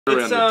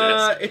Around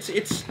the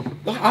desk.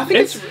 I think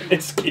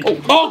it's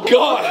oh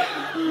god!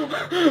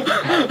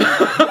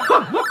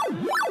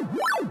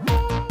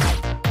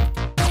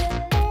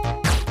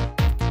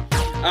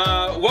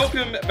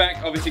 Welcome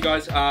back, obviously,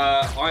 guys.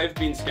 I've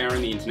been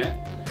scouring the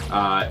internet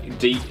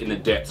deep in the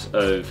depths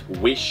of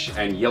Wish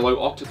and Yellow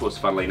Octopus,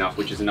 funnily enough,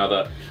 which is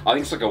another, I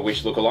think it's like a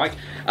Wish lookalike.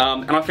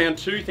 And I found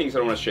two things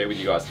that I want to share with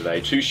you guys today.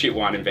 Two shit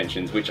wine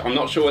inventions, which I'm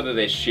not sure whether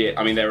they're shit.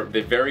 I mean, they're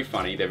very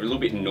funny. They're a little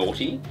bit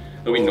naughty.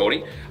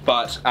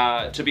 But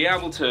to be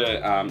able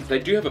to, they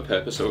do have a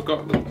purpose. So we've got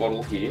a little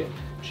bottle here,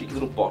 cheeky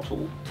little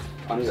bottle.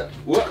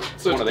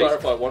 So to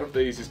clarify, one of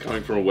these is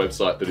coming from a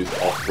website that is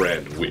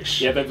off-brand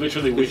Wish. Yeah, they've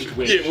literally wished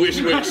Wish. Yeah, Wish.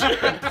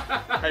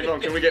 Hang on,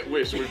 can we get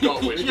Wish? We've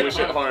got Wish. Wish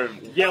at home.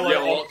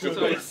 Yellow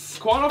Octopus.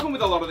 So quite often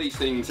with a lot of these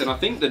things, and I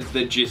think that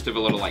the gist of a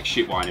lot of like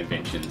shit wine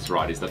inventions,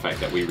 right, is the fact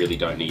that we really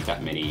don't need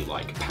that many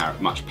like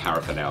much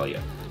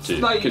paraphernalia to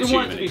consume. You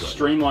want it to be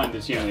streamlined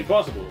as humanly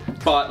possible.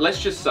 But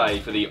let's just say,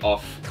 for the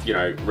off,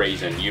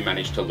 reason, you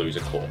managed to lose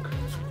a cork.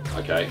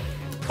 Okay.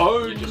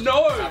 Oh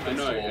no!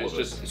 It's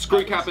just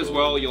screw cap as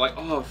well. You're like,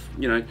 oh,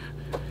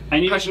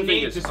 And you just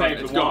need to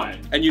save the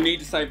wine. And you need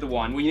to save the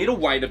wine. We need a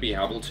way to be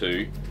able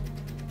to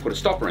put a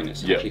stopper in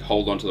this. Actually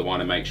hold onto the wine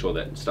and make sure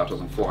that stuff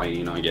doesn't fly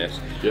in, I guess.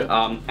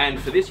 Yeah. And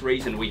for this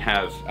reason, we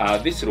have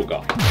this little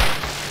guy.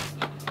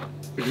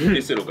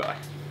 This little guy.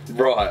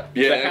 Right.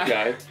 Yeah.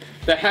 Okay.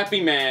 The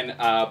Happy Man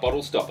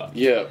bottle stopper.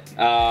 Yeah.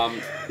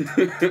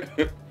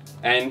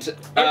 And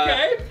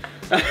okay.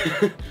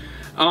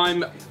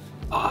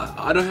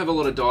 I don't have a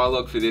lot of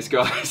dialogue for this,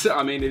 guys.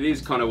 I mean, it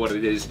is kind of what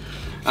it is.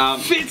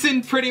 Fits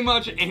in pretty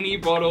much any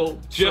bottle.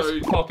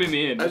 Just pop him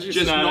in.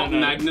 Just not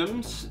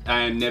Magnums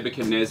and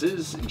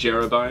Nebuchadnezzars,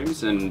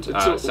 Jeroboams and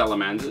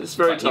Salamanders. It's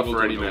very tough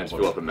for any man to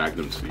fill up a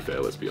Magnum, to be fair,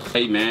 let's be honest.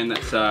 Hey man,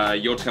 that's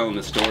you're telling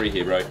the story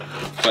here, bro.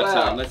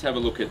 But let's have a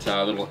look at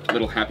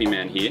little Happy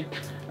Man here.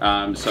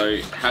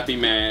 So Happy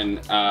Man.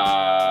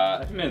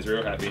 Happy Man's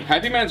real happy.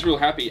 Happy Man's real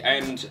happy,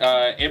 and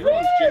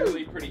everyone's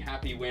generally pretty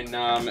happy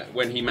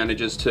when he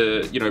manages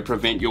to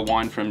prevent your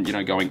wine from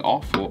going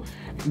off. Or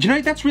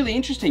that's really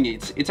interesting.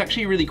 It's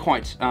actually really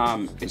quite.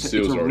 It's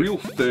a real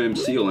firm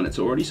seal, and it's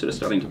already sort of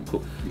starting to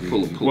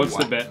pull What's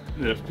away. the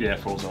bet? Yeah,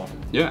 falls off.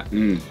 Yeah.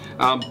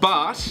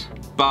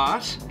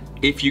 But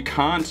if you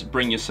can't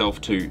bring yourself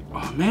to,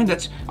 oh man,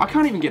 I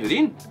can't even get it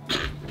in.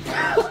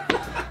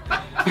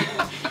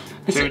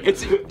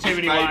 It's too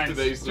many wines.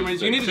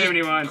 You need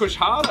to push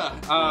harder.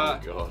 Oh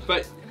god.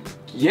 But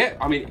yeah,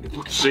 I mean,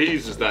 look,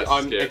 Jesus, that's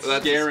scary. It's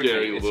That's scaring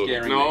scary me. look.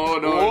 It's scaring No.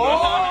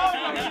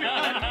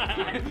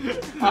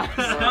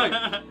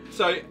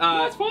 So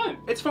it's fine.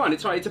 It's fine.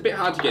 It's fine. It's a bit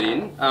hard to get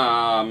in,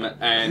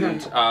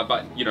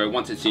 but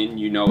once it's in,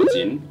 it's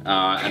in,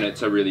 and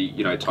it's a really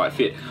tight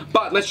fit.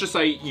 But let's just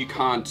say you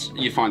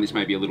find this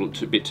maybe a little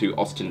bit too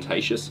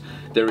ostentatious.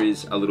 There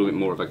is a little bit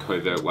more of a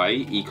covert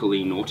way,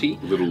 equally naughty.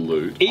 Little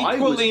lewd.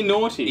 Equally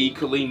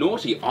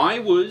naughty. I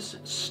was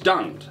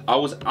stunned. I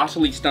was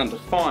utterly stunned to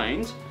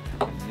find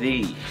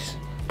these.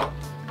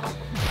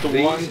 What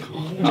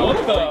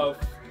the?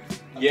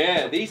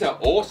 Yeah, these are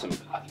awesome.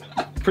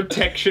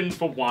 Protection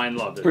for wine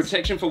lovers.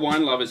 Protection for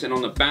wine lovers, and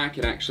on the back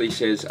it actually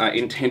says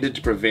intended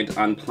to prevent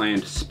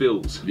unplanned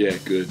spills. Yeah,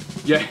 good.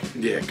 Yeah.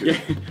 Yeah,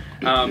 good.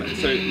 Yeah.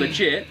 So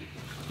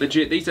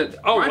legit, these are.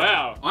 Oh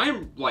wow! I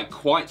am like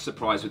quite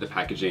surprised with the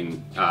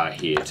packaging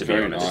here. To be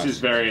honest, This is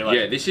very like.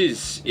 Yeah, this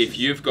is if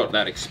you've got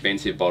that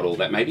expensive bottle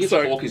that maybe its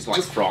cork is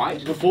like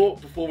fried. Before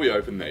we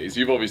open these,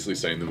 you've obviously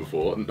seen them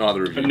before.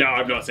 Neither of you. No,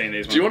 I've not seen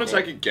these. Do you want to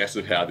take a guess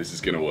of how this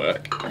is going to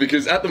work?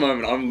 Because at the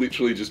moment, I'm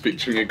literally just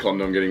picturing a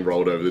condom getting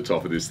rolled over the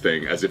top of this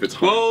thing as if it's.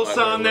 Well,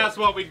 son, that's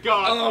what we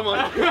got. Oh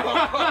my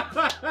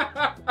god!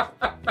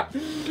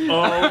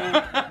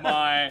 Oh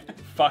my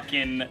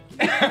fucking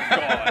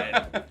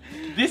god!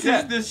 This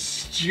is the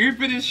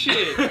stupidest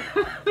shit.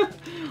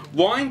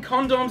 Wine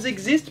condoms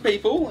exist,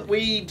 people.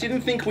 We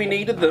didn't think we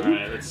needed them.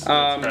 Alright, let's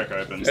crack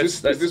open.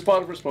 Is this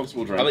part of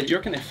responsible drinking? Do you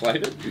reckon they're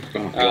flavoured?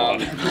 Oh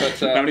god.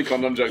 How many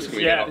condom jokes can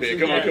we get up here?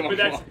 Come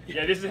on.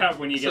 Yeah, this is how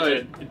when you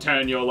get to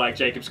turn your like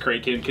Jacob's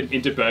Creek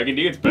into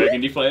Burgundy, it's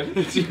Burgundy flavour.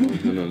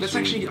 That's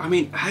actually, I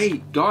mean,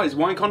 hey guys,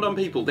 wine condom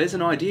people, there's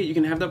an idea. You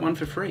can have that one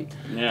for free.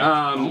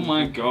 Yeah. Oh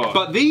my god.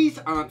 But these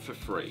aren't for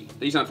free.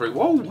 These aren't free.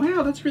 Whoa,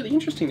 wow, that's really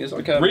interesting. There's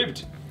like a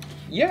ribbed.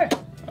 Yeah,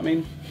 I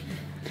mean.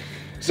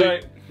 So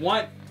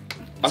wine.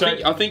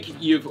 I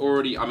think you've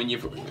already. I mean, you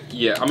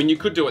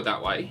could do it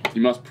that way.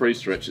 You must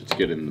pre-stretch it to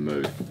get in the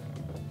mood,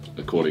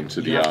 according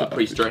to the. You have to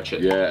pre-stretch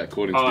it. Yeah,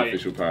 according to the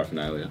official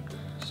paraphernalia.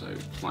 So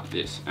like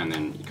this, and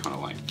then you kind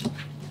of like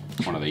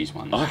one of these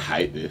ones. I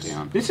hate this.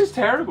 Down. This is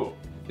terrible.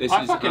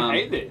 I fucking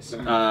hate this.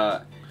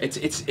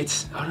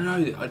 It's. I don't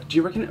know. Do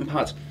you reckon it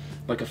imparts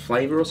like a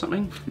flavour or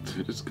something?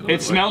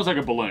 It smells like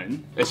a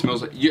balloon. It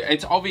smells like.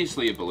 It's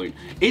obviously a balloon.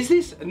 Is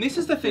this? And this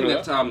is the thing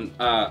that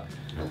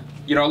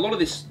a lot of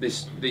these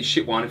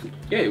shit wine.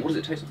 Yeah, what does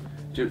it taste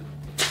like? Dude.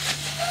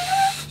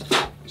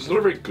 It's not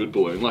a very good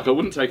balloon. Like, I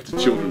wouldn't take it to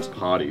children's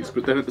parties,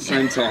 but then at the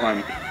same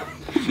time,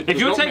 If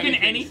you're not taking many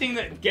things. anything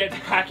that gets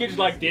packaged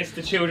like this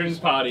to children's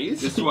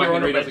parties, This is why you're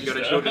on a Henry doesn't go to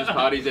register. children's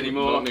parties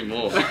anymore. Not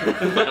anymore.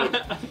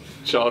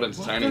 Child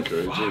entertaining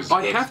crew. Jeez.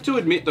 I have to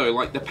admit though,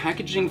 like the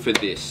packaging for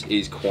this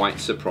is quite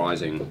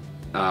surprising.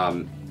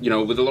 You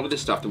know, with a lot of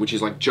this stuff, which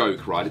is like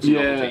joke, right? It's a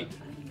Yeah. novelty.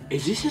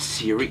 Is this a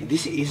serious?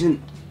 This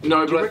isn't.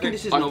 No, Do you but reckon I think,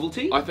 this is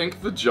novelty? I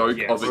think the joke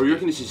Yes. of Or you it,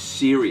 reckon this is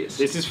serious?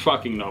 This is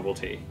fucking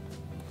novelty.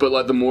 but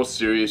like the more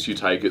serious you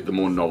take it, the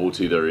more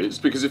novelty there is.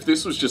 Because if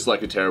this was just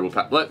like a terrible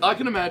pack, like I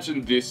can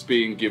imagine this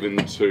being given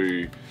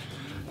to,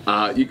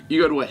 you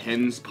go to a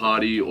hen's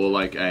party or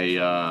like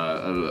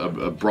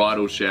a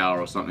bridal shower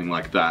or something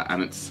like that,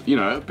 and it's, you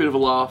know, a bit of a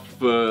laugh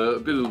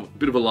for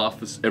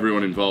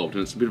everyone involved,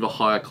 and it's a bit of a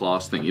higher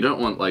class thing. You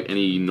don't want like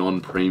any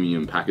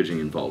non-premium packaging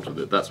involved with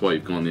it. That's why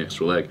you've gone the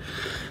extra leg.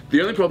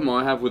 The only problem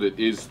I have with it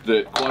is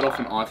that quite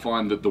often I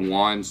find that the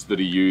wines that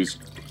are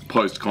used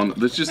post-condom,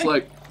 there's just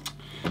like,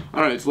 I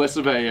don't know, it's less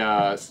of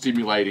a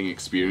stimulating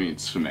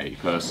experience for me,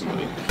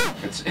 personally.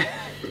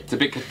 It's a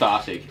bit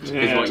cathartic, is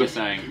Yeah. what you're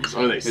saying.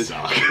 Some of these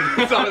suck.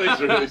 Some of these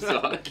really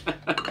suck.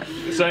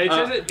 So it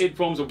says it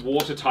forms a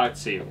watertight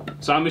seal.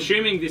 So I'm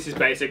assuming this is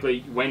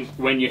basically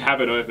when you have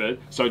it over,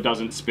 so it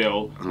doesn't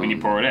spill when you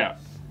pour it out.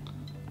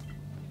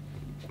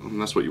 And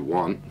that's what you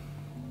want.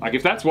 Like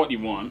if that's what you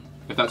want.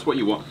 If that's what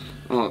you want.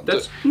 Oh,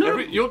 That's-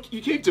 you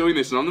keep doing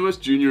this, and I'm the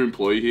most junior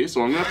employee here,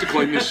 so I'm gonna have to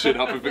clean this shit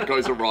up if it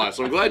goes awry.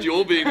 So I'm glad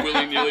you're being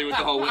willy-nilly with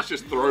the whole let's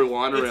just throw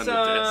wine around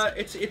the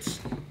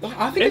desk.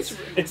 I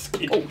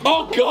think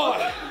Oh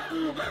god!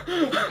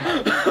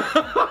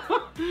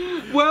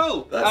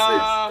 well,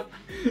 That's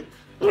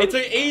it's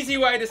an easy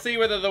way to see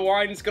whether the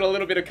wine's got a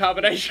little bit of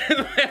carbonation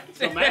left.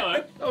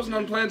 Mellow. That was an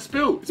unplanned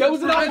spill. That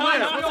was an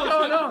unplanned What's spill.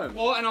 going on?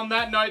 Well, and on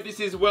that note, this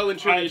is well and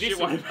truly a shit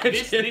wine.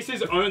 this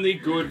is only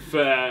good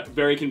for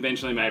very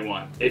conventionally made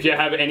wine. If you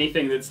have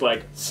anything that's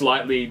like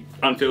slightly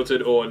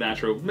unfiltered or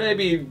natural,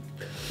 maybe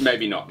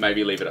Maybe not.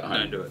 Maybe leave it at home.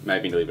 Don't do it.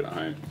 Maybe leave it at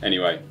home.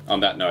 Anyway, on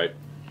that note,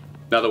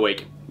 another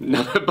week,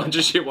 another bunch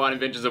of shit wine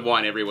inventions of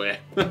wine everywhere.